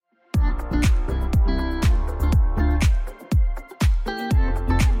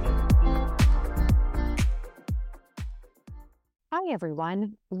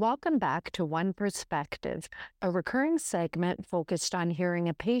everyone. Welcome back to onePERspective, a recurring segment focused on hearing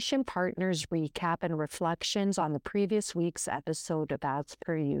a patient partner's recap and reflections on the previous week's episode of As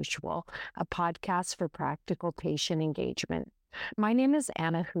Per Usual, a podcast for practical patient engagement. My name is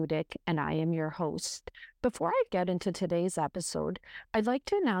Anna Hudick, and I am your host. Before I get into today's episode, I'd like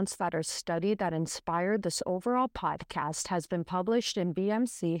to announce that our study that inspired this overall podcast has been published in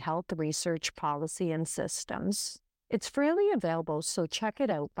BMC Health Research Policy and Systems. It's freely available, so check it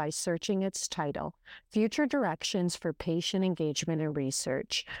out by searching its title, Future Directions for Patient Engagement and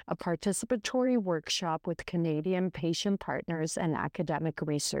Research, a participatory workshop with Canadian patient partners and academic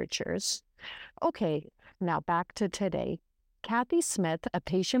researchers. Okay, now back to today. Kathy Smith, a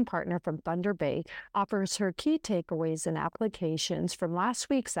patient partner from Thunder Bay, offers her key takeaways and applications from last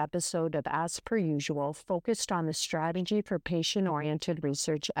week's episode of As Per Usual, focused on the Strategy for Patient-Oriented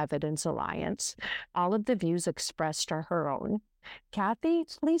Research Evidence Alliance. All of the views expressed are her own. Kathy,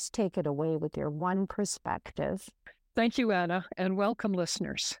 please take it away with your onePERspective. Thank you, Anna, and welcome,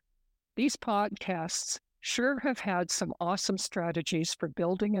 listeners. These podcasts sure have had some awesome strategies for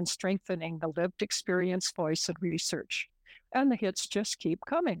building and strengthening the lived experience voice of research. And the hits just keep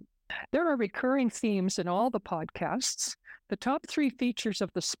coming. There are recurring themes in all the podcasts. The top 3 features of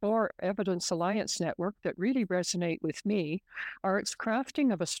the SPORE Evidence Alliance Network that really resonate with me are its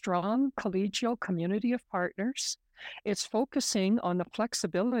crafting of a strong collegial community of partners, its focusing on the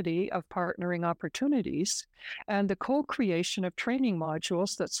flexibility of partnering opportunities, and the co-creation of training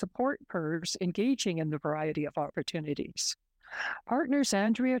modules that support PERS engaging in the variety of opportunities. Partners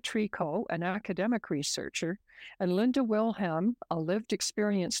Andrea Trico, an academic researcher, and Linda Wilhelm, a lived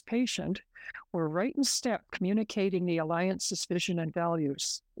experienced patient, were right in step communicating the Alliance's vision and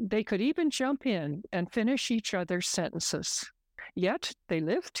values. They could even jump in and finish each other's sentences. Yet they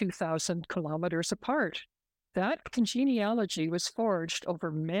lived 2,000 kilometers apart. That congeniality was forged over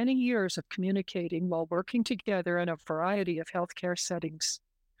many years of communicating while working together in a variety of healthcare settings.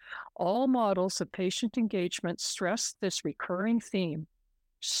 All models of patient engagement stress this recurring theme.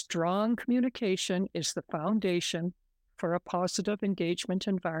 Strong communication is the foundation for a positive engagement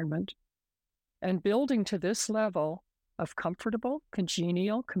environment. And building to this level of comfortable,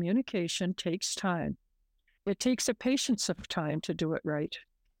 congenial communication takes time. It takes a patience of time to do it right.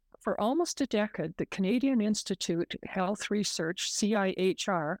 For almost a decade, the Canadian Institute Health Research,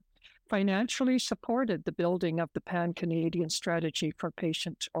 CIHR, financially supported the building of the Pan-Canadian Strategy for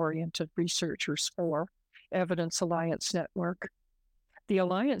Patient-Oriented Research, or SPORE, Evidence Alliance Network. The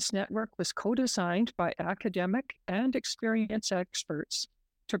Alliance Network was co-designed by academic and experienced experts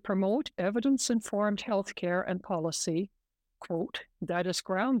to promote evidence-informed healthcare and policy, quote, that is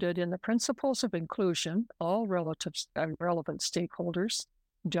grounded in the principles of inclusion, all relevant stakeholders,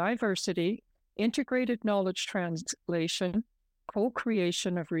 diversity, integrated knowledge translation,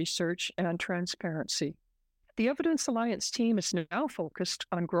 co-creation of research, and transparency. The Evidence Alliance team is now focused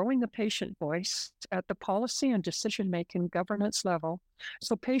on growing the patient voice at the policy and decision-making governance level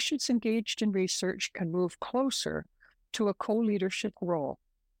so patients engaged in research can move closer to a co-leadership role.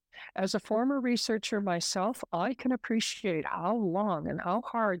 As a former researcher myself, I can appreciate how long and how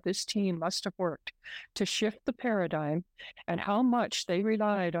hard this team must have worked to shift the paradigm and how much they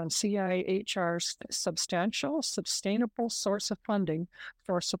relied on CIHR's substantial, sustainable source of funding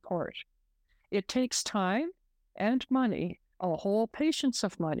for support. It takes time and money, a whole patience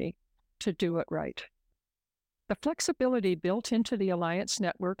of money, to do it right. The flexibility built into the Alliance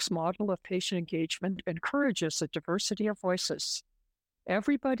Network's model of patient engagement encourages a diversity of voices.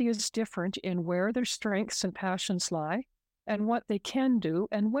 Everybody is different in where their strengths and passions lie, and what they can do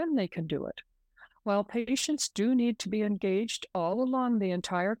and when they can do it. While patients do need to be engaged all along the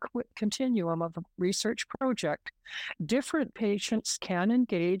entire continuum of a research project, different patients can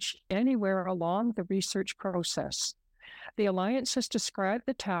engage anywhere along the research process. The Alliance has described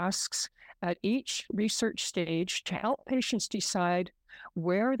the tasks at each research stage to help patients decide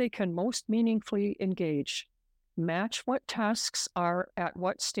where they can most meaningfully engage. Match what tasks are at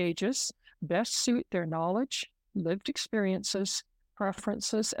what stages best suit their knowledge, lived experiences,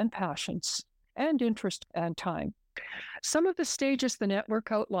 preferences, and passions, and interest and time. Some of the stages the network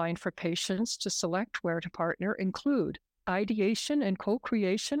outlined for patients to select where to partner include ideation and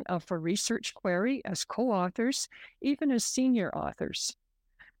co-creation of a research query as co-authors, even as senior authors,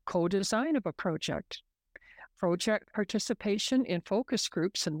 co-design of a project participation in focus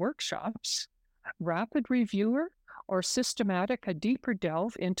groups and workshops, rapid reviewer, or systematic, a deeper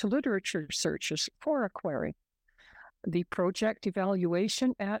delve into literature searches for a query, the project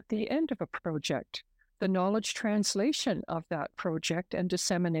evaluation at the end of a project, the knowledge translation of that project and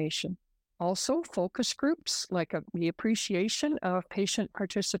dissemination, Also, focus groups like the appreciation of patient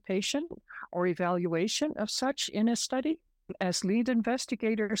participation or evaluation of such in a study as lead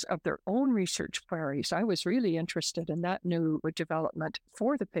investigators of their own research queries. I was really interested in that new development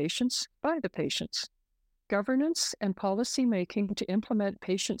for the patients, by the patients. Governance and policy making to implement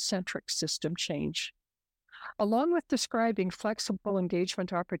patient-centric system change. Along with describing flexible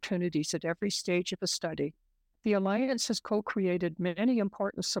engagement opportunities at every stage of a study, the Alliance has co-created many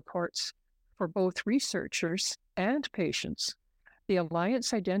important supports for both researchers and patients. The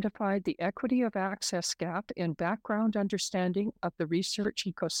Alliance identified the equity of access gap in background understanding of the research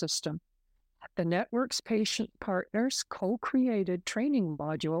ecosystem. The network's patient partners co-created training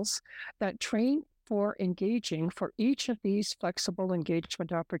modules that train for engaging for each of these flexible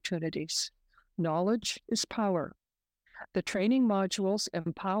engagement opportunities. Knowledge is power. The training modules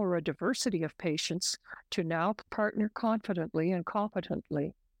empower a diversity of patients to now partner confidently and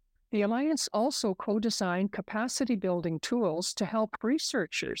competently. The Alliance also co-designed capacity-building tools to help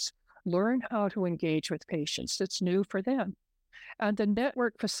researchers learn how to engage with patients. It's new for them. And the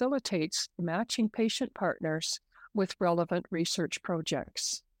network facilitates matching patient partners with relevant research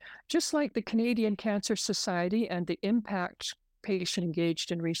projects. Just like the Canadian Cancer Society and the Impact Patient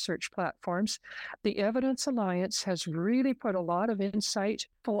Engaged in Research platforms, the Evidence Alliance has really put a lot of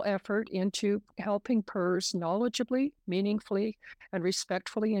insightful effort into helping PERS knowledgeably, meaningfully, and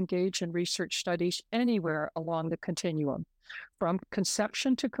respectfully engage in research studies anywhere along the continuum, from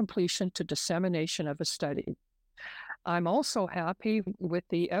conception to completion to dissemination of a study. I'm also happy with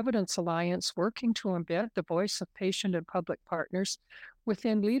the Evidence Alliance working to embed the voice of patient and public partners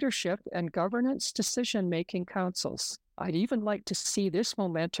within leadership and governance decision-making councils. I'd even like to see this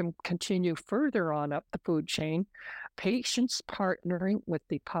momentum continue further on up the food chain, patients partnering with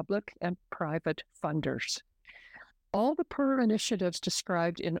the public and private funders. All the PER initiatives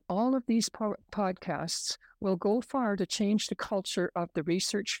described in all of these podcasts will go far to change the culture of the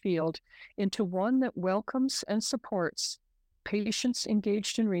research field into one that welcomes and supports patients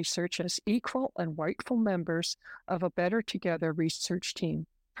engaged in research as equal and rightful members of a better together research team.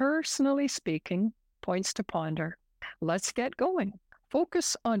 Personally speaking, points to ponder. Let's get going.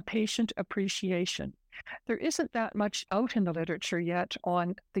 Focus on patient appreciation. There isn't that much out in the literature yet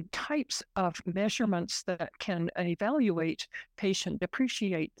on the types of measurements that can evaluate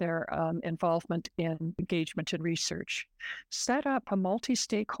appreciate their involvement in engagement in research. Set up a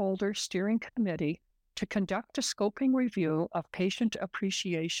multi-stakeholder steering committee to conduct a scoping review of patient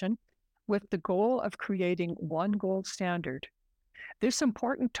appreciation with the goal of creating one gold standard. This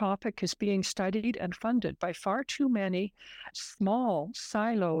important topic is being studied and funded by far too many small,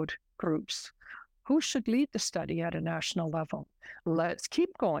 siloed groups. Who should lead the study at a national level? Let's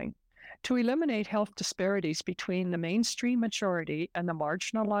keep going. To eliminate health disparities between the mainstream majority and the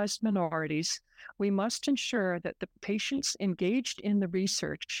marginalized minorities, we must ensure that the patients engaged in the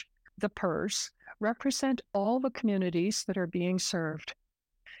research, the PERS, represent all the communities that are being served.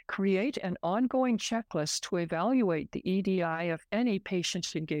 Create an ongoing checklist to evaluate the EDI of any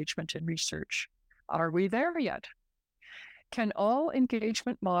patient's engagement in research. Are we there yet? Can all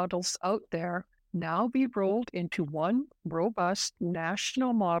engagement models out there now be rolled into one robust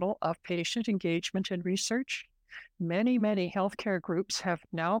national model of patient engagement in research? Many healthcare groups have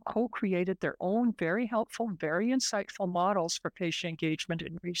now co-created their own very helpful, very insightful models for patient engagement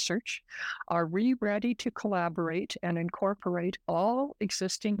in research. Are we ready to collaborate and incorporate all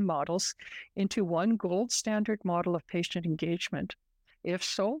existing models into one gold standard model of patient engagement? If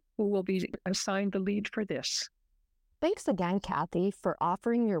so, who will be assigned the lead for this? Thanks again, Kathy, for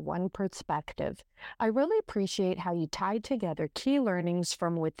offering your onePERspective. I really appreciate how you tied together key learnings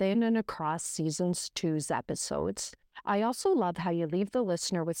from within and across Season 2's episodes. I also love how you leave the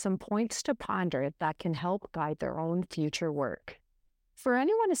listener with some points to ponder that can help guide their own future work. For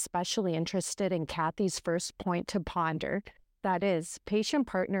anyone especially interested in Kathy's first point to ponder, that is, patient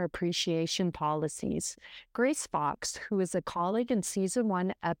partner appreciation policies, Grace Fox, who is a colleague and Season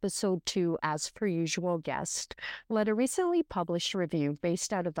 1, Episode 2, As Per Usual guest, led a recently published review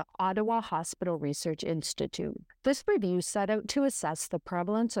based out of the Ottawa Hospital Research Institute. This review set out to assess the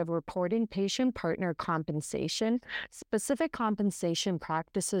prevalence of reporting patient partner compensation, specific compensation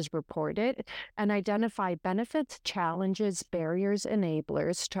practices reported, and identify benefits, challenges, barriers,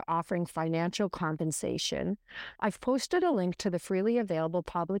 enablers to offering financial compensation. I've posted a link to the freely available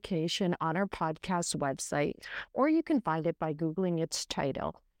publication on our podcast website, or you can find it by Googling its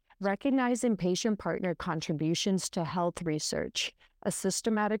title, Recognizing Patient Partner Contributions to Health Research, a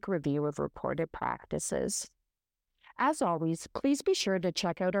Systematic Review of Reported Practices. As always, please be sure to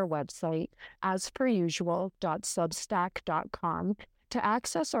check out our website, asperusual.substack.com, To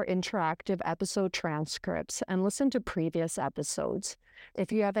access our interactive episode transcripts and listen to previous episodes,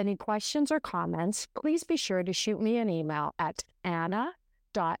 if you have any questions or comments, please be sure to shoot me an email at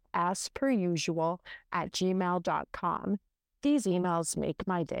anna.asperusual@gmail.com. These emails make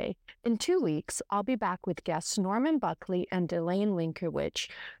my day. In 2 weeks, I'll be back with guests Norman Buckley and Delane Linkowich,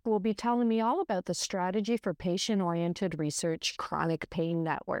 who will be telling me all about the Strategy for Patient-Oriented Research Chronic Pain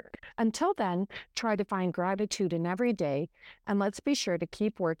Network. Until then, try to find gratitude in every day, and let's be sure to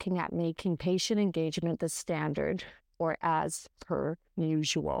keep working at making patient engagement the standard, or as per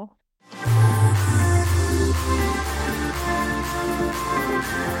usual.